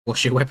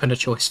What's your weapon of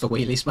choice for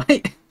wheelies,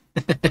 mate?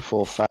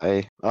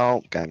 430.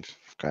 Oh, game's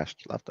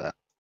crashed. Love that.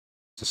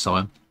 It's a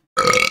sign.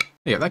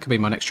 Yeah, that could be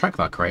my next track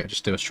that I create. I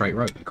just do a straight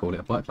road and call it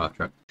a bike park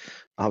track.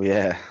 Oh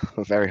yeah,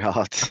 very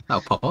hard.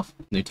 That'll pop off.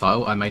 New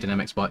title. I made an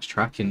MX Bikes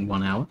track in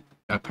 1 hour.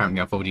 Apparently,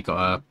 I've already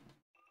got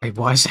a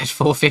YZ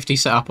 450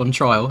 set up on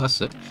trial. That's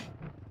it.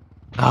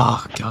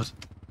 Oh god,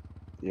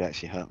 You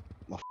actually hurt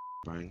my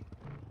brain.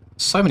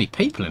 so many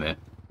people in it.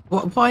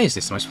 Why is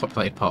this the most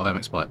populated part of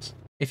MX Bikes?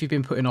 If you've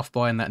been putting off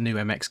buying that new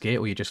MX gear,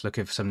 or you're just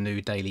looking for some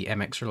new daily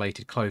MX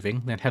related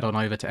clothing, then head on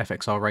over to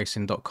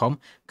fxrracing.com.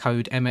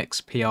 Code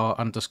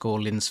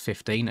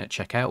MXPR_Lins15 at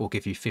checkout will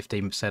give you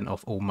 15%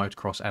 off all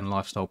motocross and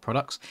lifestyle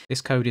products.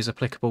 This code is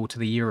applicable to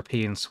the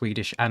European,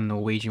 Swedish and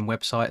Norwegian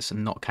websites,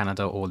 and not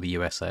Canada or the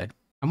USA.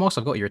 And whilst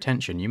I've got your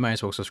attention, you may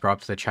as well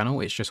subscribe to the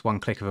channel. It's just one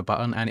click of a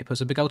button and it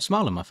puts a big old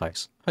smile on my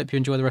face. Hope you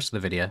enjoy the rest of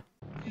the video.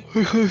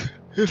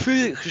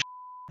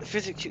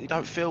 Physics you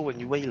don't feel when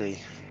you wheelie.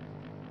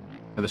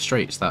 At the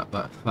streets, that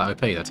OP,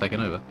 they're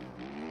taking over.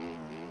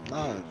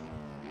 No.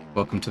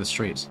 Welcome to the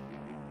streets.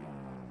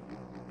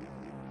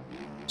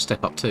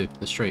 Step up to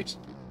the streets.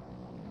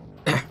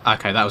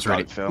 Okay, that was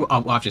really... Phil.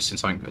 Oh, I've just seen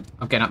something good.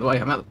 I'm getting out the way.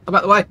 I'm out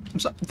the way.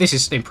 This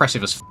is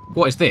impressive as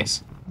What is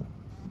this?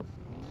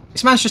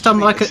 This man's just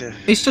done like a...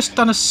 He's just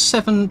done a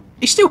 7...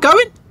 He's still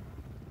going?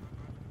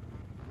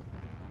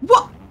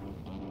 What?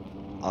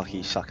 I'll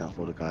keep sucking up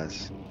all the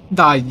guys.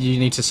 No, you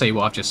need to see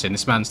what I've just seen.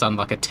 This man's done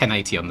like a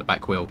 1080 on the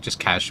back wheel, just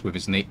cash with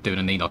his knee, doing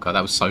a knee knocker.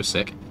 That was so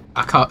sick.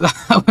 I can't...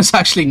 That was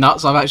actually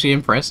nuts. I'm actually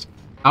impressed.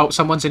 Oh,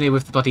 someone's in here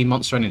with the bloody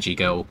Monster Energy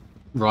Girl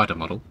rider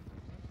model.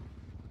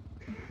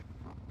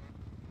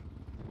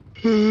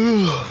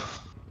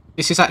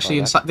 This is actually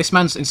insane. This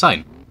man's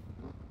insane.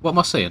 What am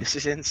I seeing? This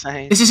is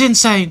insane. This is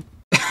insane.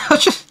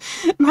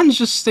 Man's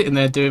just sitting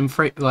there doing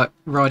like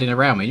riding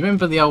around me. You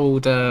remember the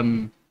old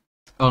on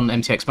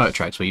MTX motor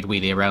tracks where you'd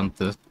wheelie around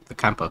the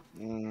camper?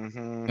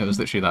 It was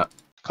literally that.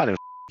 Can't even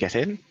get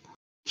in.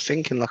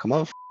 Thinking like a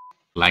mother.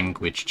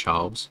 Language,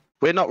 Charles.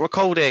 We're not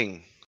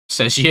recording.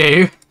 Says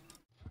you.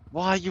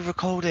 Why are you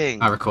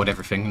recording? I record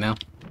everything now.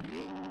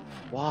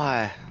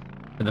 Why?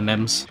 For the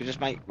memes. You could just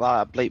make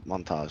like a bleep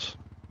montage.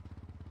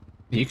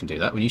 You can do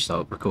that when you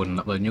start recording and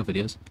uploading your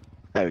videos.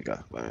 There we go.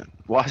 Wait a minute.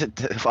 Why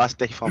is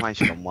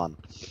deformation on 1?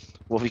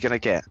 What are we gonna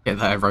get? Get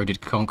that eroded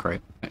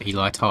concrete.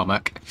 Eli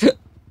Tarmac.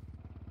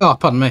 Oh,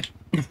 pardon me.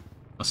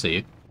 I see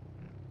you.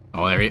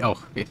 Oh,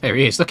 there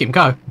he is. Look at him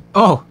go.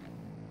 Oh!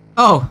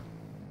 Oh!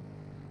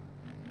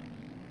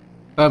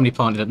 Firmly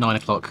planted at 9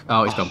 o'clock.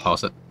 Oh, he's gone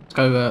past it.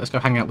 Let's go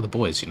hang out with the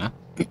boys, you know?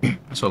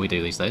 That's what we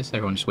do these days.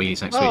 Everyone just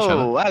wheelies next to each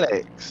other. Oh,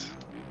 Alex!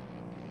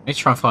 I need to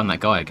try and find that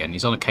guy again.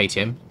 He's on a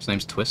KTM. His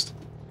name's Twist.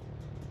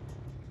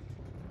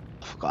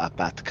 I forgot how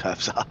bad the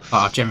curves are.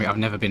 I've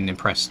never been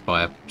impressed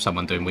by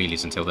someone doing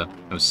wheelies until then.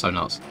 It was so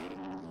nuts.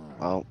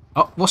 Well,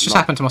 oh, what's just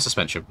happened to my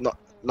suspension? Not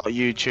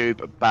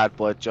YouTube, bad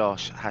boy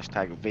Josh,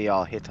 hashtag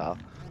VR hitter.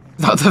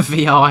 Not the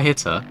VR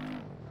hitter?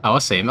 Oh, I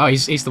see him. Oh,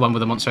 he's the one with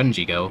the Monster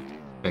Energy Girl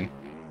thing.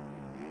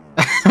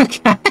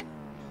 Okay.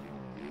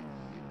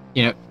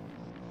 You know,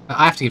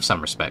 I have to give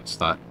some respect.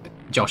 Like,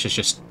 Josh is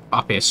just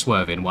up here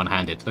swerving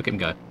one-handed. Look at him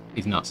go.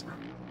 He's nuts.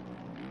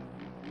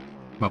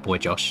 My boy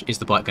Josh. Is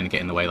the bike going to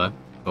get in the way, though?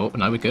 Oh,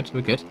 no, we're good.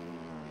 We're good.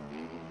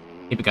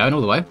 Keep it going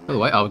all the way. All the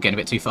way. Oh, we're getting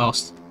a bit too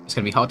fast. It's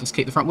going to be hard to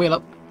keep the front wheel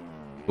up.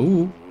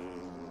 Ooh.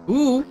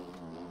 Ooh.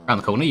 Around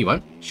the corner, you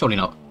won't. Surely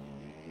not.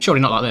 Surely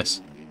not like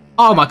this.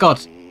 Oh, my God.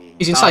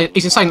 He's insane.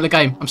 He's insane at the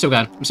game. I'm still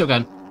going. I'm still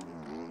going.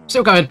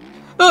 Still going.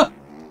 Ah!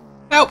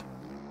 Help!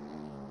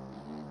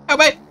 Help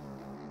me!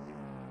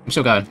 I'm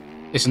still going.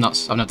 This is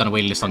nuts. I've never done a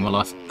wheelie this long in my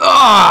life.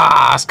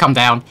 Ah! It's come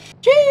down.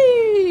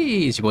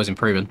 Jeez! Your boy's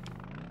improving.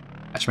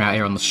 Catch me out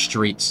here on the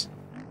streets.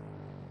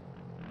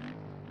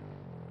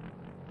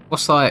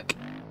 What's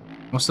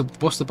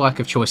the bike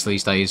of choice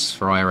these days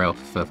for IRL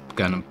for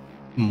going and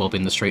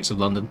mobbing the streets of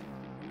London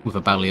with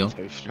a belly on?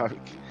 Two-stroke.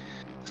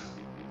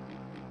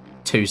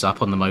 Two's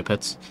up on the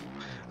mopeds.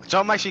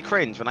 John makes you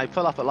cringe when they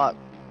pull up at like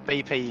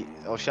BP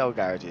or Shell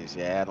garages,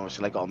 yeah, and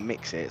obviously they got to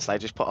mix it, so they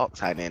just put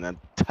octane in and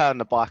turn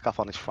the bike up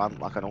on its front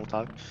like an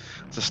auto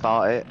to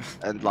start it,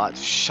 and like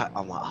shut.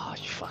 I'm like, oh,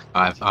 you fucking.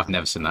 I've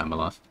never seen that in my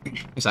life.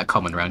 Is that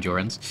common around your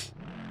ends?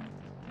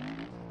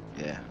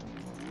 Yeah,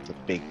 it's a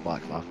big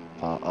bike life.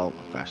 Oh,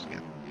 I crashed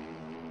again.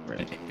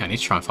 Really? I need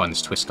to try and find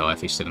this Twist guy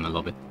if he's still in the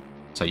lobby,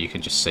 so you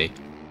can just see.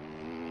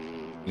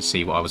 You can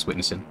see what I was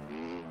witnessing.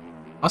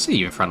 I see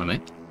you in front of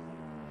me,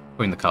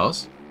 between the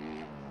cars.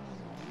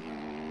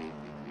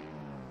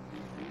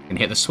 Can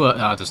hit the swerve.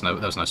 Oh,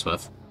 there was no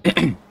swerve.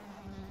 Yeah,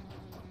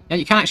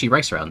 you can actually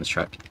race around this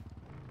track.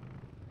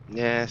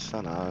 Yes,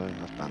 I know.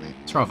 I've done it.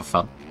 It's rather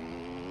fun.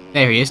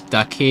 There he is,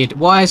 the kid.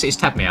 Why is it? It's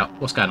tabbed me out.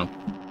 What's going on?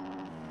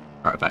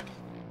 Right back.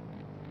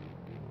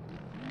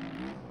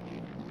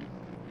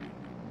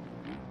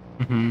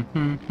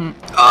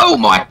 Oh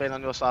my! I've been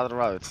on your side of the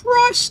road.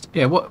 Christ!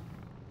 Yeah, what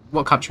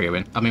country are we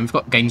in? I mean, we've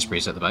got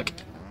Gainsborough's at the back.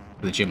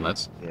 For the gym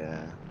lads.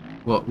 Yeah.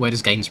 Where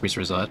does Gainsborough's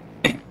reside?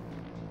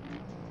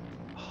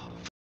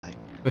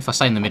 If I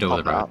stay in the middle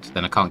of the road,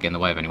 then I can't get in the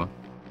way of anyone.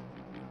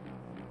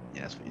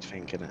 that's what you'd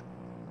think, innit?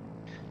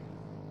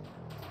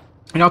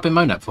 You know, I've been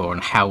moaned at before on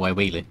how I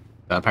wheelie,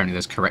 but apparently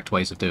there's correct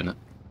ways of doing it.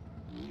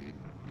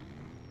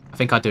 I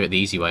think I do it the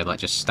easy way, like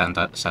just stand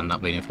up,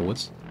 leaning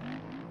forwards.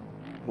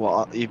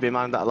 What, you've been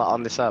moaned at a lot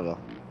on this server?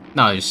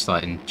 No, just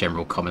like in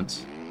general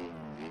comments.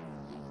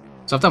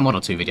 So I've done 1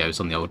 or 2 videos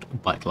on the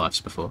old bike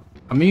lives before.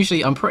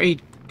 I'm pretty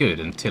good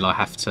until I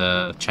have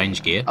to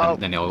change gear,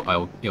 and then it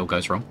all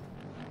goes wrong.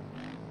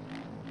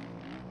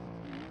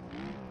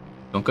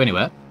 Don't go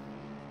anywhere.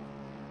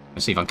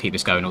 Let's see if I can keep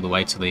this going all the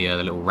way to the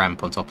little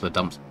ramp on top of the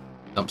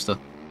dumpster.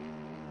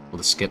 Or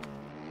the skip.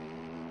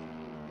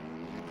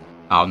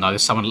 Oh no,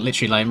 there's someone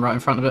literally laying right in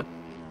front of it.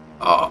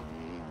 Oh,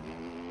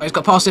 he's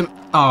got past him.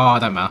 Oh,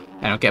 don't matter.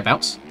 And I'll get a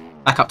bounce.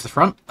 Back up to the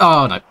front.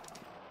 Oh no.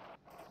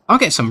 I'm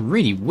getting some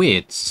really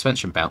weird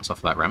suspension bounce off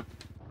of that ramp.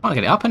 I can't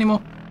get it up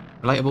anymore.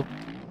 Relatable.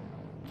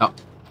 Oh.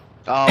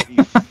 Oh,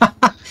 you...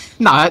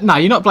 No,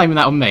 you're not blaming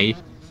that on me.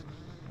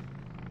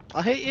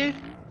 I hit you?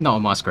 Not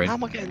on my screen. How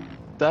am I getting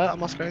dirt on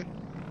my screen?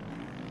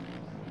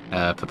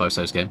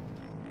 Paboso's game.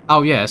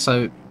 Oh yeah,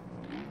 so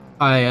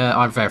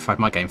I verified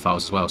my game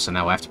files as well, so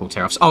now I have to pull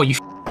tear offs. Oh, you.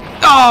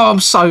 Oh, I'm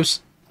so.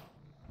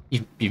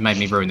 You've made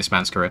me ruin this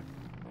man's career.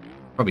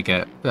 Probably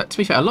get it. But to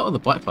be fair, a lot of the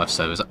Bike Life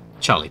servers.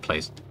 Charlie,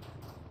 please.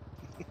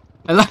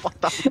 A lot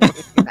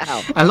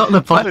of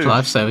the Bike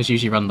Life servers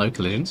usually run no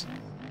collisions.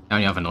 The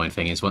only other annoying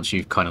thing is once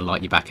you've kind of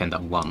light your back end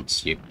up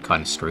once, you're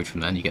kind of screwed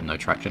from then. You get no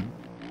traction.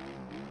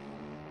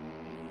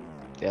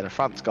 Yeah, the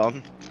front's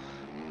gone.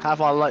 How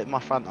have I lighted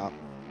my front up?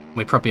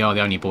 We probably are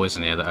the only boys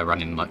in here that are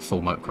running like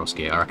full motocross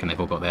gear. I reckon they've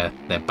all got their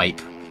BAPE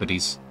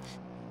hoodies.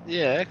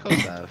 Yeah, of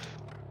course I have.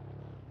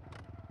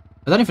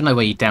 I don't even know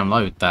where you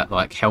download that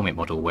like helmet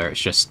model where it's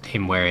just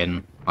him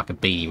wearing like a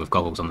beanie with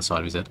goggles on the side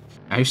of his head.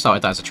 Now, who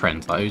started that as a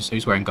trend? Like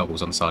who's wearing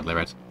goggles on the side of their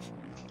head?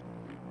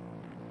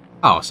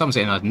 Oh, someone's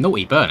getting a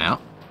naughty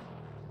burnout.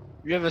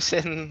 You ever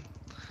seen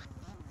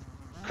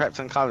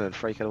Krypton Conan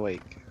Freak of the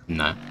Week?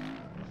 No.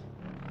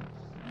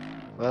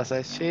 Well, I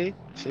say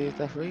she's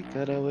the freak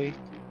of the week.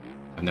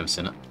 I've never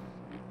seen it.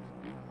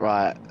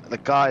 Right, the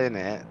guy in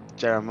it,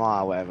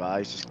 Jeremiah, whatever,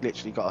 he's just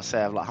literally got a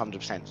set of like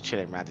 100%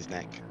 chilling around his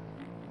neck.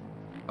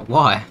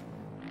 Why?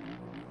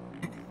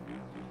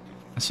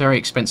 It's a very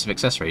expensive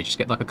accessory. Just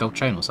get like a gold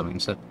chain or something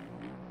instead.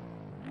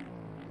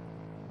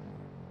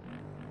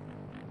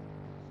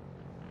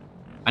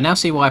 I now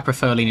see why I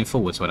prefer leaning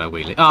forwards when I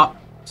wheelie. Ah! Oh,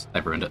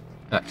 they've ruined it.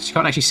 You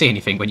can't actually see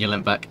anything when you're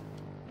leant back.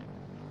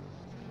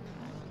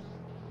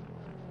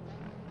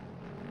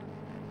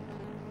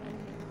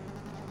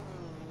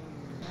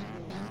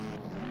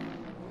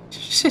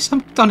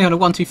 I'm done on a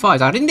 125.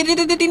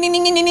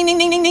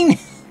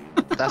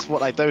 That's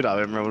what they do though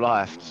in real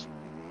life.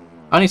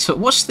 I need to.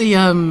 What's the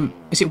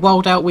Is it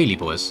Wild Out Wheelie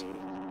Boys?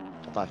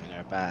 I don't think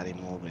they're bad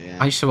anymore, but yeah.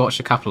 I used to watch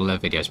a couple of their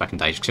videos back in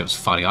the day because it was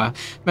funny. I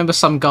remember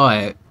some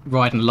guy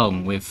riding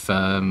along with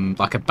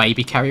like a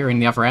baby carrier in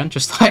the other hand,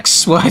 just like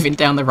swerving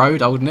down the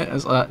road, holding it.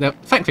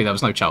 Thankfully, there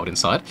was no child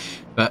inside,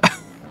 but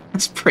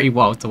it's pretty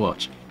wild to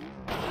watch.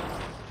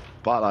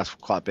 Bike Life's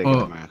quite big in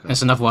America.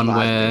 There's another one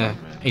where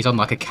he's on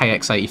like a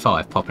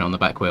KX85 popping on the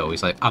back wheel.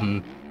 He's like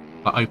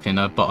opening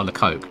a bottle of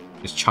Coke,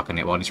 just chucking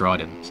it while he's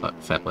riding. It's like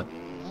fair play.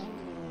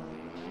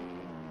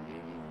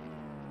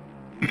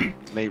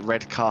 Meet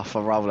Red Car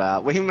for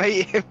rollout. We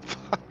meet him.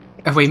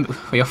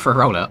 We off for a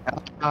rollout.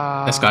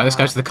 Let's go. Let's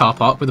go to the car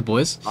park with the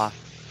boys.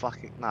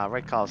 Fucking nah.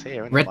 Red Car's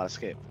here. Isn't Red, it, by the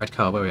skip. Red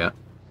car. Where are we at?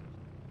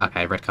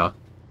 Okay, red car.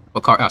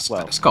 What car? Oh,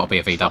 Well, it's got to be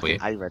a VW.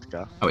 A red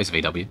car. Oh, it's a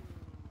VW.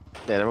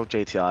 Yeah, they're all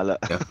GTI. Look.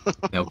 Yeah,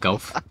 the old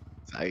Golf.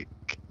 Sake.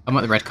 I'm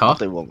at the red car. I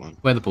do want one.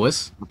 Where are the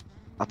boys?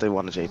 I do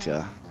want a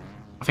GTI.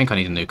 I think I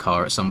need a new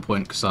car at some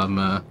point because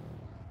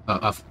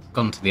I've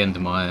gone to the end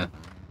of my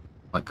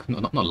like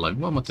not alone.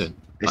 What am I doing?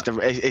 It's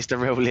the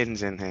real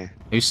Lins in here.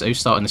 Who's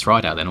starting this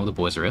ride out then? All the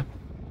boys are here.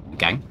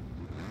 Gang.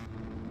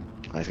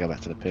 Let's go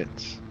back to the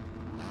pits.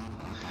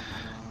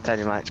 Tell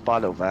you mates, buy a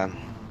little van.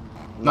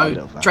 No,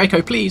 little van.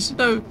 Draco, please,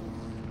 no.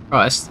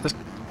 Right, let's you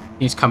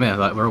need to come here.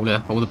 Like we're all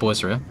here. All the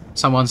boys are here.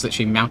 Someone's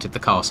literally mounted the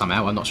car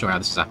somehow. I'm not sure how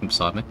this has happened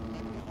beside me.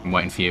 I'm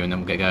waiting for you, and then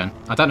we'll get going.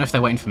 I don't know if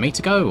they're waiting for me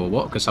to go or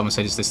what, because someone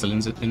said, "Is this the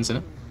Lins in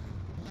it?"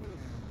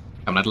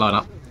 Come on, line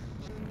up.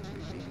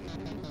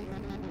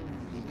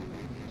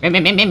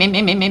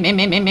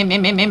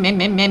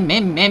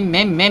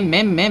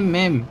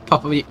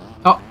 Pop up.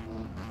 Oh,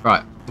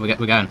 right. We're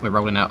going. We're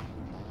rolling out.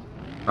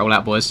 Roll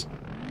out, boys.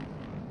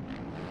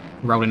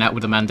 Rolling out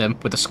with the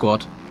mandem, with the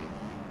squad.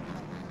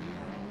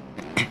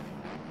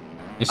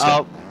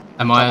 Oh,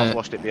 am I?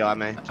 Watched it behind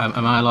me.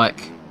 Am I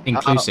like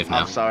inclusive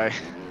now? I'm sorry.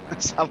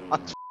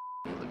 Someone's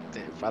looked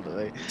in front of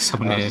me.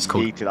 Someone is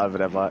called. Yeeted over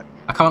their bike.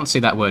 I can't see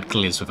that word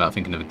glizz without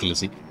thinking of a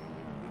glizzy.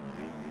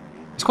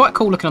 It's quite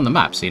cool looking on the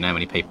map, seeing how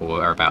many people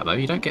are about though.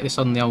 You don't get this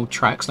on the old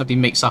tracks. Nobody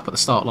meets up at the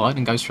start line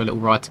and goes for a little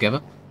ride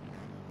together.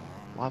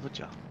 Why would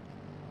you?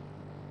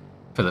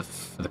 For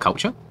the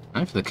culture,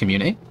 no? For the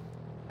community.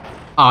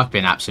 Oh, I've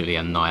been absolutely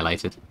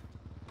annihilated.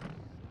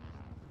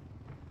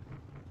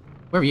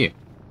 Where are you?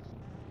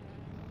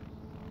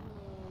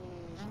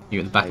 You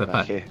at the back of the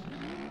pack. Here.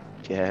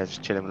 Yeah,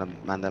 just chilling with a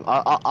man.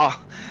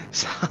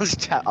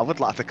 I would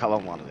like to come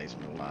on one of these in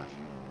real life.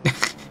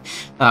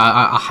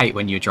 I hate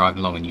when you're driving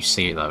along and you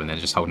see it though, and they're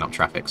just holding up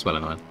traffic. It's well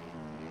annoying.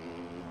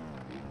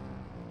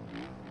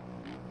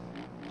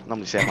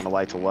 Normally see them on the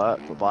way to work,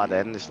 but by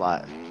then it's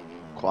like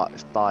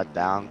it's died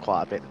down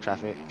quite a bit. The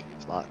traffic.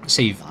 It's like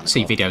See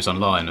videos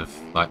online of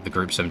like the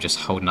groups of them just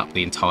holding up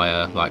the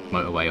entire like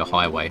motorway or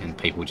highway, and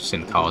people just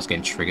in the cars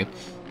getting triggered.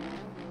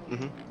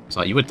 Mhm. It's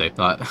like you would do.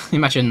 Like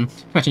imagine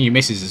your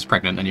missus is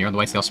pregnant and you're on the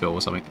way to the hospital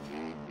or something.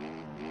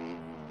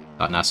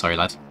 Like, nah, sorry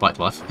lad, bike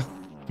life.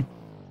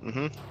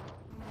 Mhm.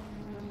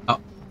 Oh,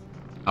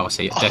 I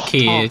see. The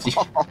kid.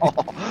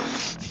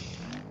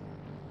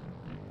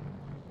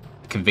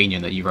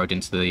 Convenient that you rode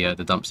into the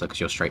dumpster because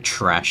you're straight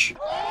trash.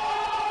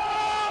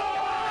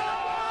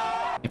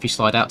 If you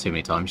slide out too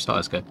many times, you start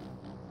as good.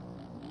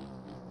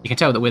 You can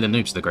tell that we're the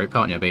noobs of the group,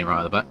 can't you? Being right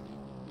at the back.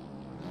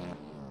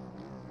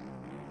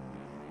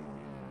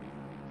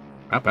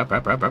 I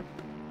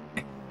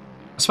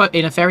suppose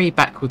in a very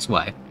backwards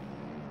way,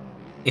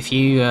 if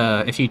you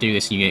do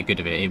this and you get good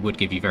of it, it would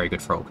give you very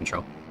good throttle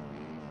control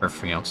for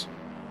everything else.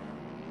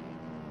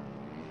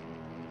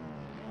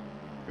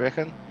 You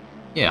reckon?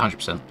 Yeah,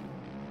 100%.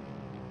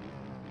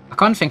 I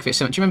kind of think of it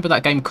similar. Do you remember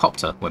that game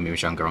Copter when we were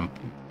younger on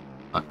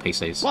like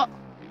PCs? What?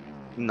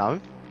 No.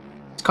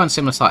 It's kind of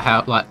similar to like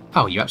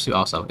how oh, you absolute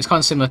arsehole. It's kind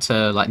of similar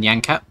to like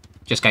Nyan Cat,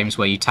 just games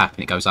where you tap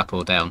and it goes up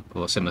or down,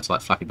 or similar to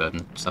like Flappy Bird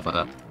and stuff like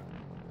that.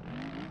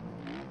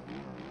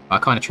 I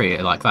kind of treat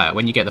it like that.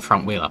 When you get the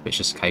front wheel up, it's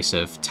just a case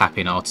of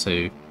tapping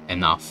R2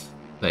 enough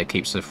that it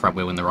keeps the front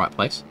wheel in the right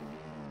place.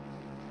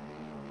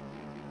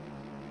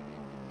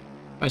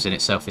 Those in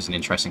itself is an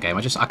interesting game.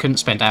 I couldn't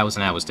spend hours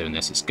and hours doing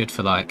this. It's good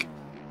for like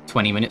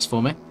 20 minutes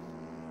for me.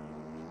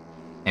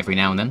 Every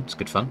now and then, it's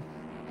good fun.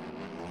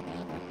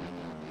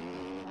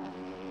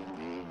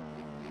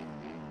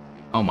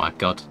 Oh my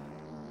god.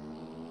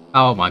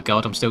 Oh my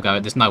god, I'm still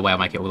going. There's no way I'll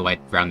make it all the way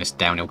around this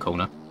downhill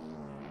corner.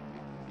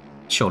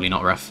 Surely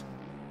not, ref.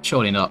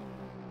 Surely not.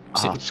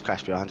 Oh, just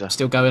crashed behind you.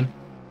 Still going.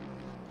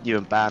 You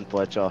and Band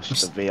Boy Josh,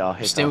 the VR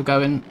hitter. Still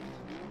going.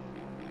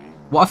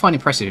 What I find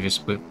impressive is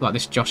with like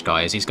this Josh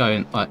guy is he's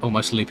going like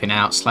almost looping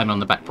out, slamming on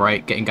the back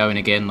brake, getting going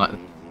again. Like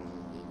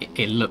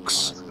it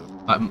looks.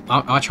 Like,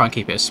 I try and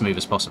keep it as smooth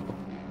as possible.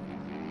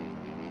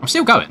 I'm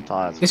still going.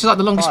 This is like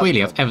the longest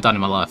wheelie I've ever done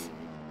in my life.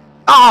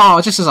 Oh,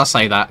 just as I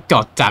say that,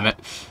 god damn it.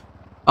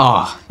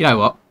 Oh, you know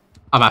what?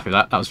 I'm happy with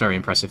that. That was very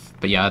impressive.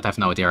 But yeah, I have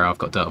no idea how I've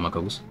got dirt on my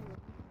goggles.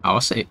 Oh, I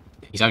see.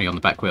 He's only on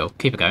the back wheel.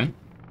 Keep it going.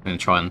 I'm going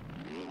to try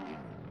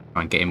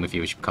and get in with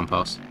you as you come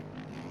past.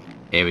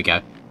 Here we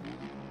go.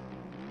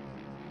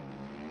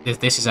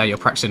 This is how you're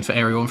practicing for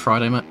aerial on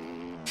Friday, mate.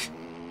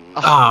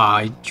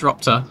 Ah, he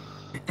dropped her.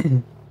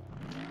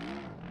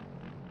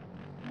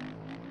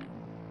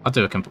 I'll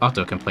do a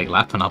complete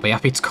lap and I'll be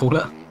happy to call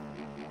it.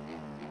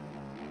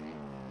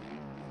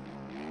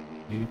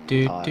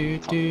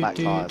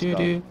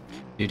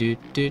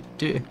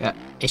 Yeah,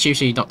 it's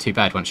usually not too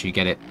bad once you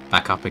get it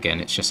back up again.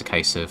 It's just a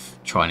case of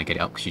trying to get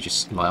it up because you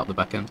just light up the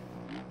back end.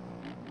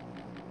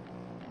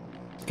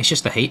 It's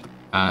just the heat.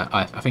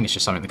 I think it's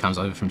just something that comes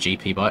over from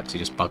GP bikes. It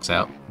just bugs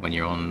out when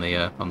you're on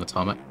the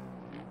tarmac.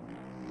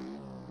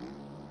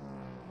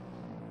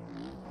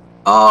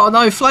 Oh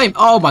no, flame!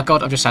 Oh my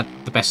god, I've just had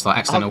the best like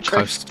accidental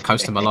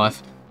coast of my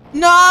life.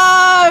 No!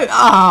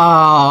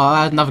 Ah,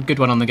 I had another good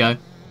one on the go.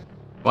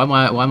 Why am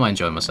I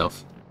enjoying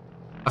myself?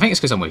 I think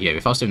it's because I'm with you.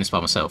 If I was doing this by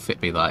myself, it'd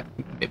be like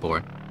a bit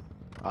boring.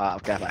 I'll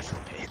go back to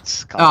the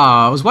pits.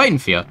 I was waiting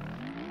for you.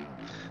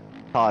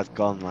 Car's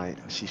gone, mate.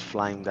 She's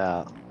flamed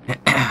out.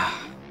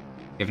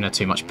 Giving her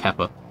too much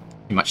pepper,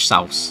 too much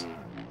sauce.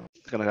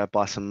 Gonna go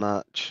buy some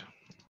merch.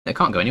 They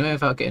can't go anywhere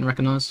without getting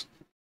recognised.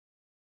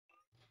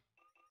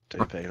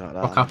 Like that.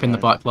 Rock up in the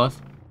bike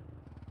life.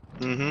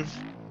 Literally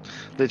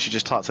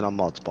just typed in on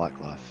mods bike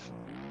life.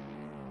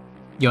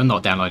 You're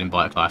not downloading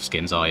bike life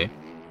skins, are you?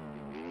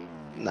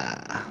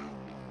 Nah.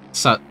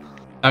 So,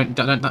 don't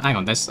hang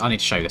on. I need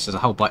to show you this. There's a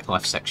whole bike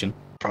life section.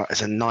 Bro,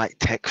 it's a Night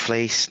Tech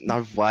fleece.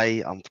 No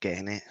way I'm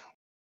getting it.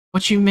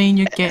 What do you mean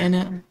you're getting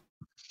it?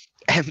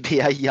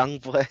 NBA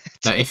Youngboy.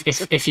 No,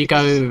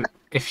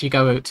 if you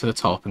go to the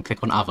top and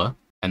click on other,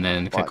 and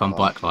then click on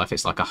bike life,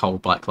 it's like a whole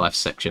bike life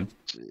section.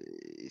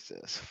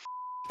 Jesus.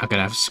 I'm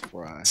gonna have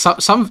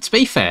some. To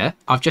be fair,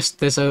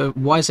 there's a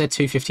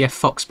YZ250F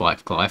Fox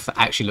bike life that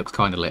actually looks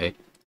kind of litty.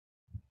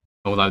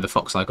 Although the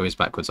Fox logo is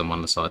backwards on one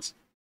of the sides.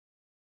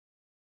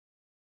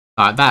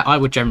 That I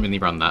would generally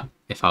run that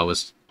if I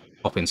was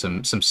popping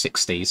some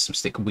 60s, some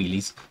stick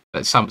wheelies.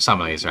 But some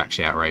of these are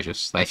actually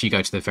outrageous. Like if you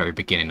go to the very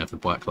beginning of the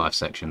bike life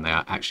section, they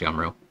are actually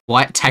unreal.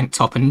 White tank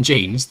top and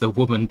jeans, the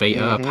woman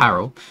beater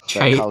apparel.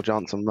 Carl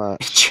Johnson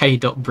merch.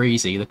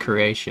 J.Breezy, the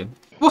creation.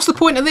 What's the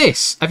point of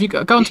this? Have you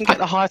go on to get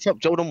the high top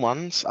Jordan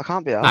ones? I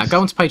can't be asked. Nah,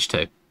 go on to page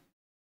 2.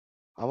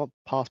 I want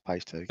past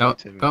page 2. Go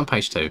on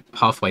page 2,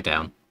 halfway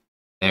down.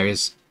 There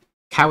is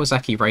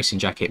Kawasaki racing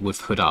jacket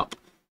with hood up,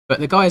 but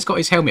the guy has got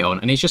his helmet on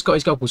and he's just got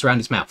his goggles around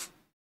his mouth.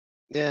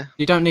 Yeah.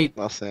 You don't need.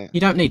 That's it.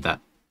 You don't need that.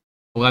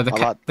 Although I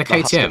like the the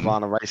KTM,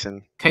 Husqvarna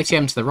racing.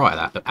 KTM to the right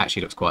of that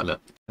actually looks quite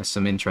look. There's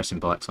some interesting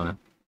bikes on it.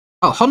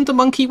 Oh, Honda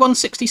Monkey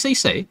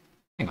 160cc.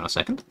 Hang on a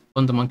second.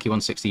 Honda Monkey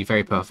 160,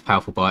 very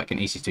powerful bike and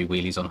easy to do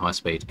wheelies on high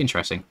speed.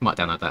 Interesting. Might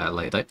download that at a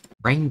later date.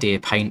 Reindeer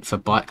paint for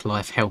Bike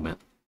Life helmet.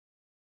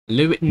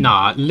 Louis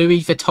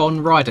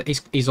Vuitton rider.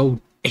 He's all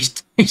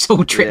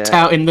tricked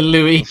out in the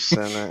Louis.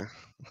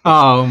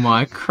 Oh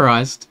my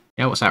Christ!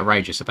 You know what's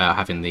outrageous about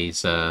having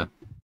these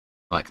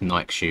like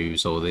Nike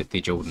shoes or the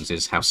Jordans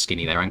is how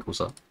skinny their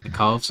ankles are. The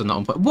calves are not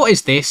on point. What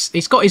is this?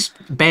 He's got his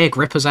bare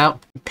grippers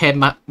out. Per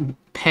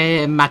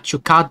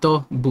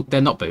machucado.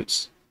 They're not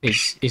boots.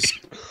 He's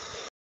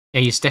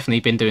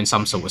definitely been doing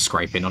some sort of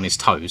scraping on his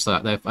toes.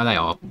 They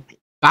are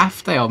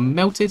baffed. They are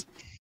melted.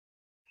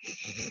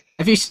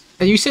 Have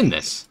you seen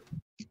this?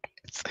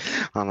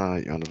 I know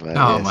what you're on about.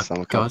 Oh my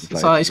God!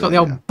 So he's got the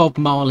old Bob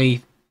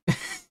Marley,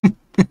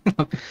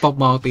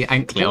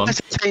 anklet on.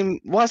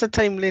 Why is the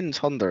Team Lin's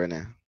Honda in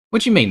here?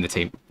 What do you mean the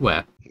team?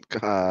 Where?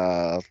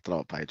 I don't know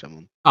what page I'm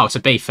on. Oh, to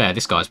be fair,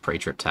 this guy's pretty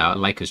tripped out.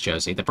 Lakers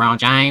jersey, the Brown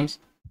James.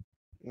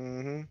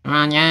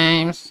 Brown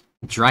James.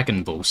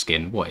 Dragon Ball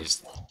skin. What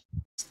is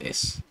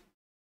this?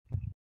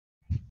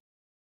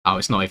 Oh,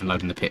 it's not even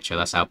loading the picture.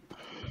 That's how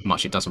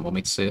much it doesn't want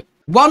me to see it.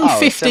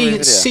 150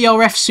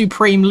 CRF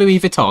Supreme Louis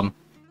Vuitton.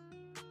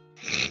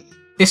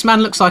 This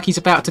man looks like he's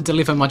about to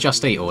deliver my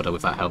Just Eat order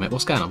with that helmet.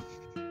 What's going on?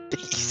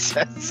 He's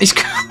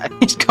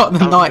got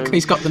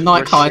the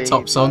Nike high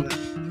tops on.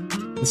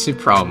 The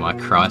Supra. Oh my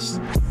Christ.